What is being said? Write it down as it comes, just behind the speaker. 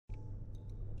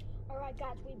Alright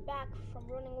guys, we're back from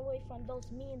running away from those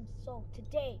memes. So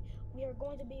today we are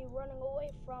going to be running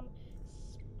away from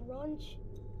Sprunch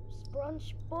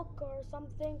Book or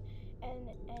something, and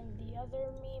the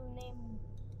other meme named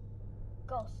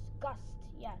Gust.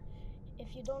 Yeah.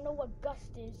 If you don't know what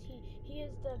Gust is, he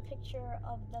is the picture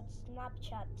of that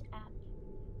Snapchat app.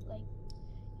 Like,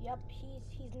 yep,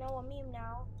 he's now a meme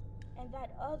now. And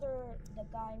that the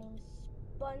guy named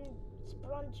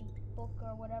Sponge Book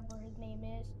or whatever his name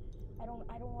is. I don't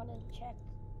want to check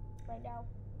right now.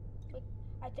 Like,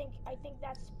 I think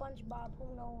that's SpongeBob.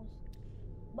 Who knows?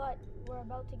 But we're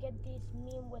about to get this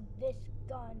meme with this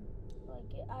gun.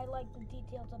 Like, I like the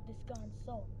details of this gun.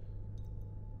 So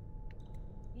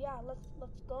yeah, let's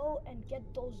go and get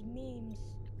those memes.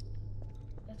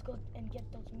 Let's go and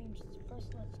get those memes.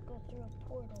 First, let's go through a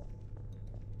portal.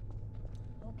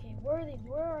 Okay, where are they?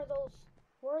 Where are those?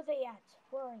 Where are they at?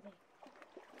 Where are they?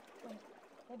 Wait,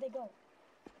 where'd they go?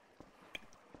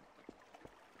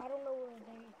 I don't know where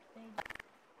they.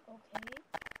 Okay.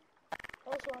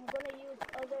 Also, I'm gonna use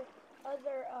other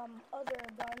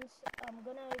guns. I'm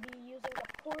gonna be using the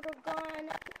portal gun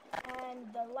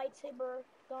and the lightsaber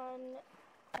gun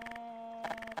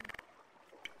and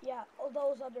yeah, all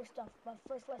those other stuff. But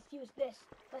first, let's use this.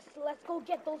 Let's go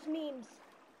get those memes.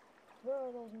 Where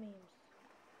are those memes?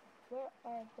 Where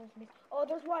are those memes? Oh,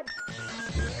 there's one.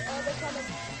 Oh, they're coming.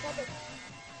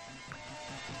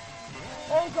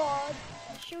 Oh God!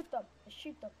 Shoot them.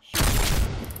 Shoot them. Shoot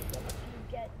them. What do you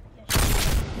get? Yeah,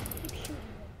 keep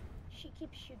shooting them. She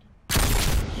keeps shooting.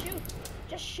 Shoot!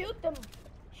 Just shoot them.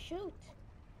 Shoot.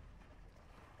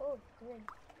 Oh, great.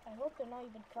 I hope they're not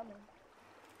even coming.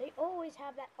 They always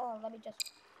have that. Oh, let me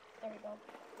just. There we go.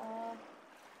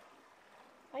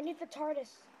 I need the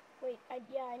TARDIS. Wait. I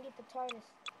need the TARDIS.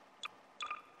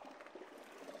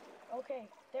 Okay,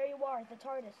 there you are, the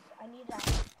TARDIS. I need that.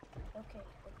 Okay,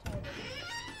 the TARDIS.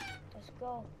 Let's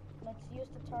go. Let's use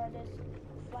the TARDIS.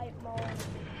 Flight mode.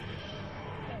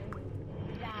 And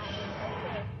that.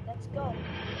 Okay, let's go.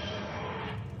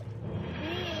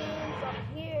 Memes up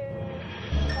here.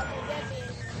 Come and get me.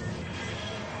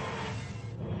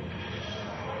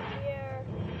 I'm right here.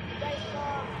 You guys saw.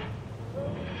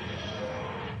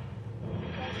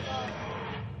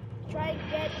 Try and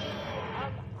get me.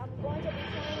 I'm going to be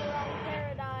flying around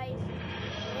paradise.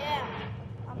 Yeah,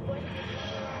 I'm going to be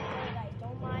flying around paradise.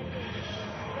 Don't mind me.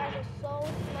 You guys are so slow.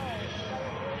 You guys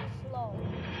are really slow.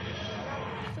 And I'm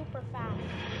super fast.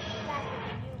 I'm faster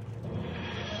than you.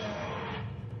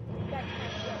 You guys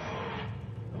can't get me.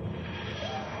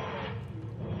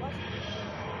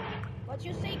 What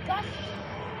you say, Gus?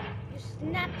 You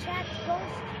Snapchat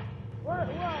ghost? Where are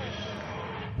you?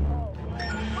 Oh,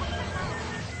 great.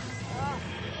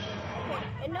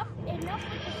 Okay, enough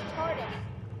with this TARDIS.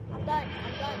 I'm done.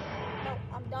 No,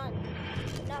 I'm done.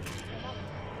 Enough.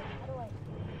 How do I?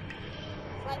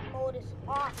 Flight mode is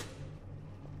off.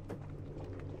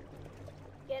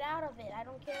 Get out of it. I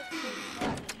don't care if it's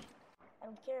flight. I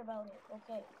don't care about it.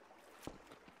 Okay.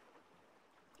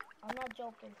 I'm not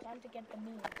joking. Time to get the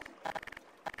memes.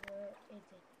 Where is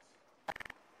it?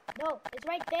 No, it's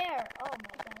right there. Oh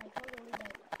my God, I can't believe I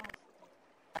passed it.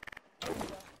 There we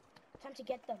go. Time to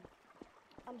get them.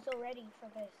 I'm so ready for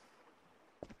this.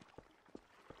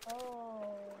 Oh,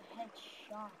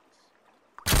 headshot.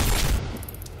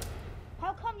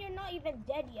 How come you're not even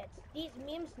dead yet? These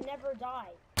memes never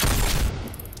die.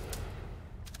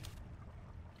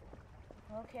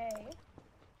 Okay.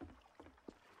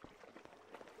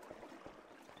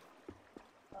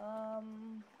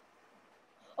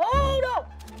 Oh no!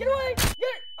 Get away!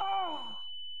 Oh!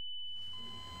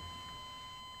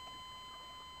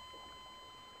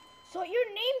 So your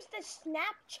name's the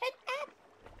Snapchat app?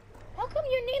 How come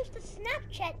your name's the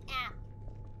Snapchat app?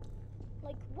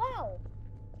 Like, wow.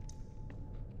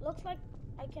 Looks like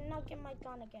I cannot get my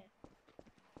gun again.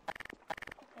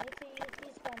 I need to use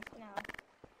these guns now.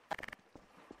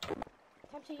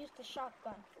 Time to use the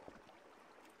shotgun.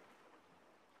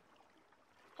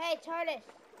 Hey, TARDIS.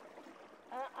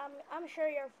 I'm sure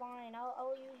you're fine.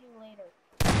 I'll use you later.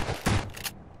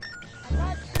 I'm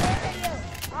not scared of you.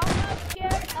 I'm not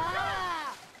scared.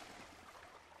 Ah!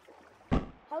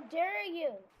 How dare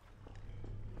you?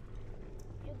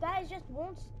 You guys just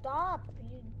won't stop.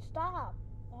 You stop.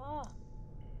 Ah,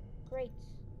 great.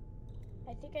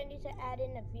 I think I need to add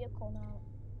in a vehicle now.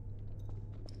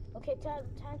 Okay, time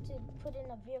to put in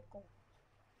a vehicle.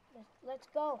 Let's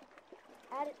go.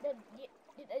 Add it.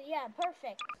 Yeah,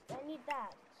 perfect. I need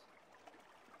that.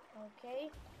 Okay,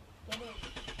 get in.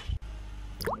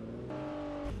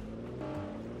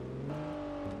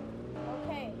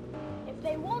 Okay, if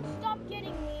they won't stop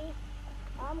getting me,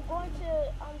 I'm going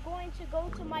to go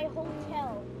to my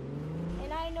hotel,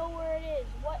 and I know where it is.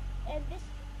 What? And this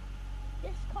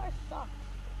car sucks.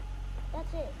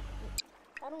 That's it.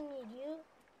 I don't need you.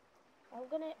 I'm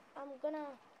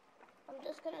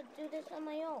just gonna do this on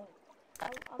my own.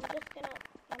 I'm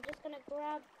just gonna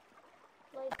grab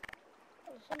like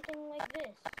something like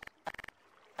this.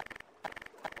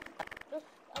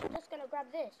 I'm just gonna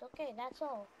grab this. Okay, that's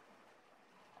all.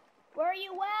 Where are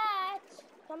you at?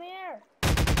 Come here.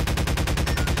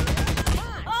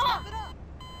 Oh!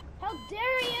 How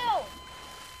dare you!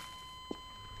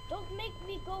 Don't make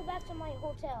me go back to my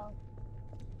hotel.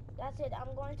 That's it.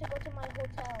 I'm going to go to my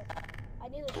hotel. I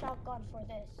need a shotgun for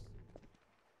this.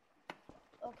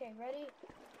 Okay, ready?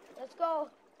 Let's go.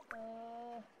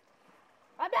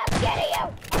 I'm not scared of you!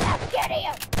 I'm not scared of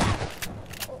you!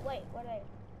 Oh, wait, what are they?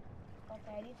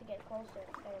 Okay, I need to get closer. There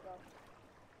we go.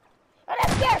 I'm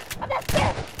not scared! I'm not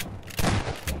scared!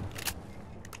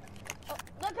 Oh,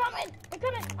 they're coming! They're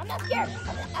coming! I'm not scared!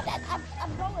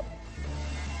 I'm going.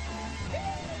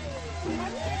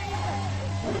 I'm scared.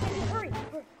 Hurry!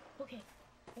 Okay.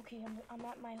 Okay, I'm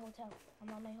at my hotel. I'm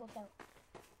at my hotel.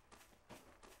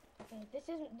 Okay,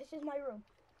 this is my room.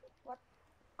 What?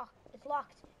 Ah, it's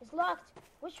locked. It's locked.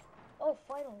 Which? Oh,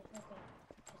 finally. Okay,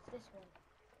 it's this one.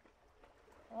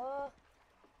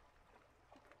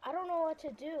 I don't know what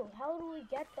to do. How do we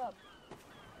get them?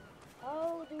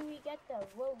 How do we get them?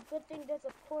 Well, good thing there's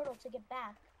a portal to get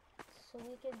back, so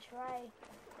we can try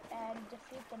and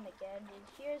defeat them again. And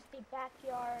here's the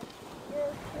backyard.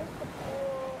 Here's the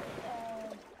pool.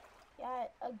 And yeah,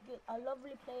 a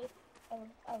lovely place.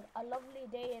 A lovely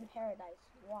day in paradise.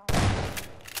 Wow.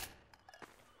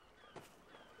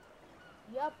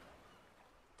 Yup.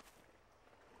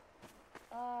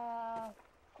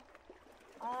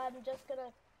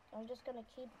 I'm just gonna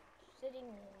keep sitting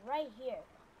right here.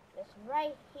 Just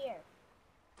right here.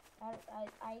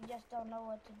 I just don't know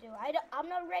what to do. I'm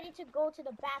not ready to go to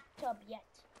the bathtub yet.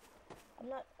 I'm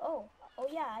not. Oh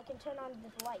yeah, I can turn on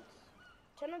the lights.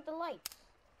 Turn on the lights.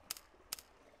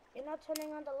 You're not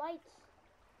turning on the lights.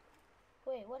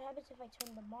 Wait, what happens if I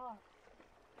turn them off?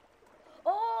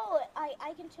 Oh,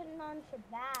 I can turn it on for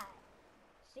that.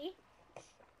 See?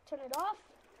 Turn it off.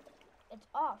 It's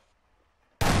off.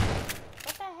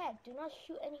 What the heck? Do not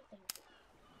shoot anything.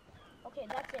 Okay,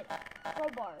 that's it.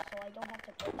 Crowbar, so I don't have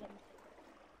to break anything.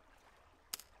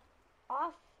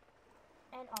 Off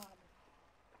and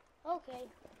on. Okay.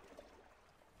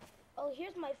 Oh,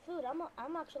 here's my food.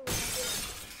 I'm actually hungry.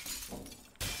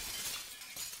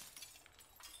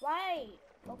 Why?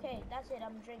 Okay, that's it.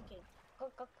 I'm drinking.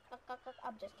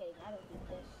 I'm just kidding. I don't need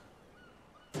this.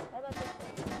 What about this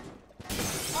one?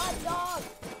 Hot dog!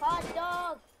 Hot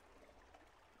dog!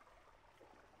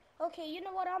 Okay, you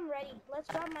know what? I'm ready. Let's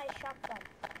grab my shotgun.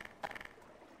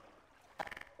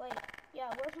 Wait,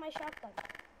 yeah, where's my shotgun?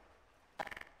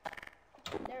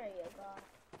 There you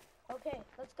go. Okay,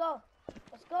 let's go.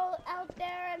 Let's go out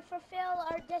there and fulfill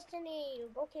our destiny.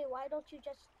 Okay, why don't you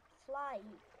just fly?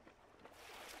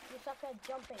 You suck at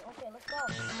jumping. Okay, let's go.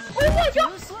 Oh my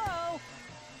god! Too slow!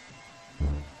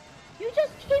 You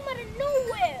just came out of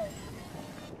nowhere!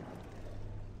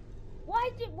 Why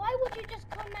would you just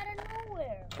come out of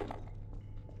nowhere?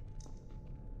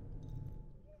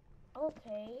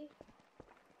 Okay.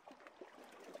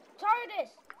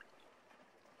 TARDIS!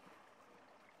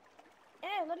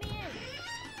 Hey, let me in.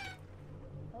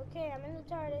 Okay, I'm in the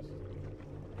TARDIS.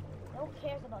 No one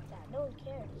cares about that. No one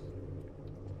cares.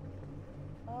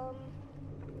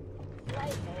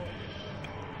 Flight mode.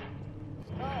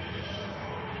 Let's go.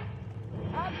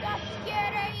 I'm not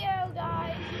scared of you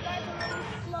guys. You guys are really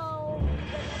slow.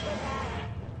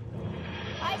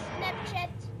 Hi,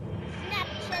 snepchet.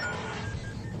 Snapchat.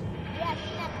 Yeah,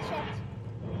 snapchat.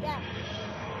 Yeah.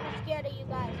 I'm not scared of you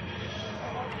guys.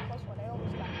 Oh, that was a close one. I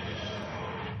almost got it.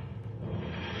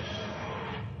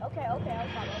 Okay, I'll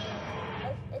stop.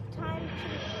 It's time to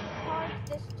park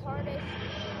this TARDIS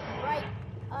right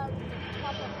on the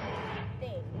top of this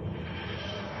thing.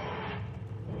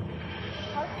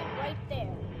 Park it right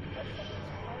there. Perfect.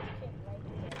 Park it right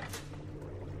there.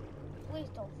 Please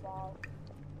don't fall.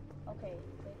 Okay.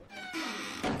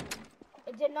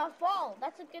 It did not fall.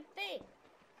 That's a good thing.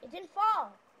 It didn't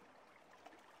fall.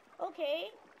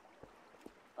 Okay.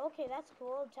 Okay, that's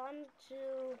cool. Time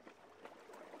to...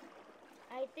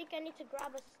 I think I need to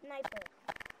grab a sniper.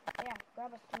 Yeah,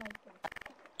 grab a sniper.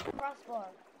 Crossbow.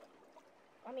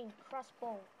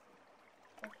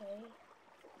 Okay.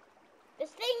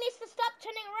 This thing needs to stop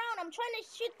turning around. I'm trying to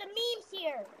shoot the memes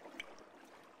here.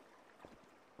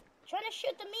 Trying to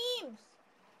shoot the memes.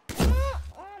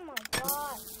 Oh my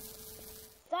god.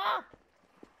 Stop.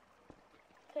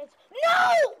 Okay,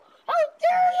 no! How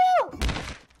dare you!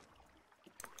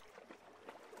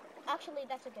 Actually,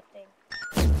 that's a good thing.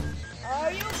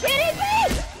 Are you kidding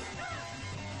me?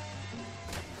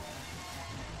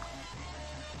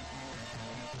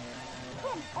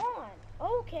 Come on.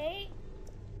 Okay.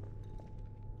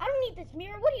 I don't need this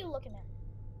mirror. What are you looking at?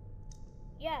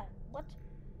 Yeah, what?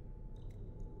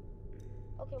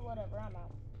 Okay, whatever. I'm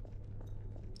out.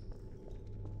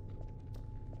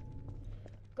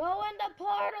 Go in the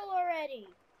portal already.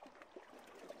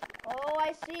 Oh,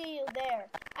 I see you there.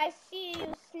 I see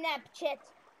you, Snapchet.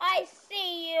 I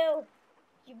see you.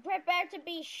 You prepare to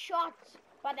be shot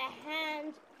by the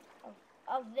hand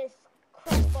of this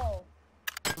cripple.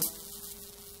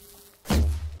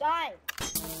 Die.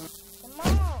 Come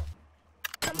on.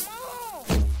 Come on.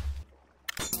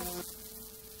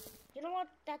 You know what?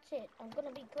 That's it. I'm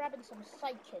gonna be grabbing some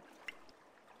side kit.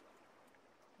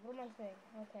 What am I saying?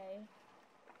 Okay.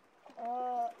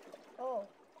 Oh.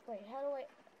 Wait, how do I...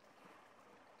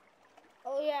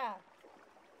 Oh, yeah.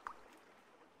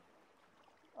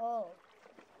 Oh.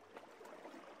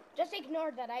 Just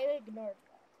ignore that. I ignored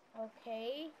that.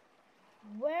 Okay.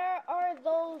 Where are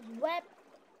those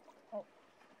Oh.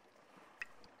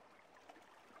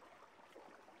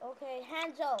 Okay,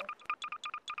 Hanzo.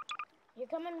 You're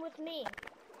coming with me.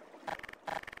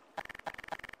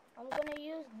 I'm gonna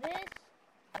use this.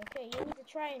 Okay, you need to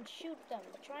try and shoot them.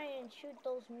 Try and shoot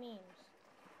those memes.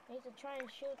 You need to try and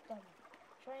shoot them.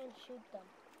 Try and shoot them.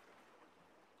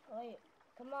 Wait,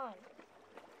 come on.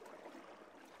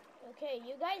 Okay,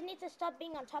 you guys need to stop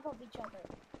being on top of each other.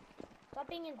 Stop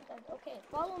being in... Okay,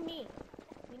 follow me.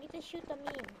 We need to shoot the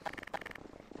memes.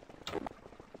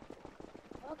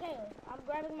 Okay, I'm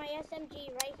grabbing my SMG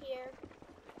right here.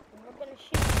 And we're gonna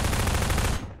shoot.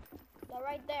 They're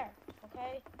right there,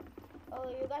 okay? Oh,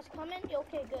 you guys coming?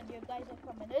 Okay, good. You guys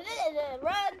are coming.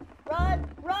 Run!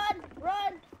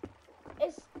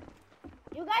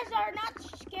 You guys are not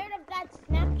scared of that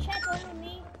Snapchet over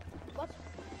me? What's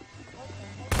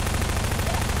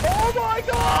Oh my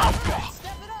God!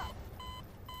 Step it up!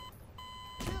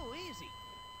 Too easy.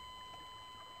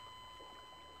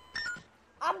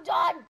 I'm done!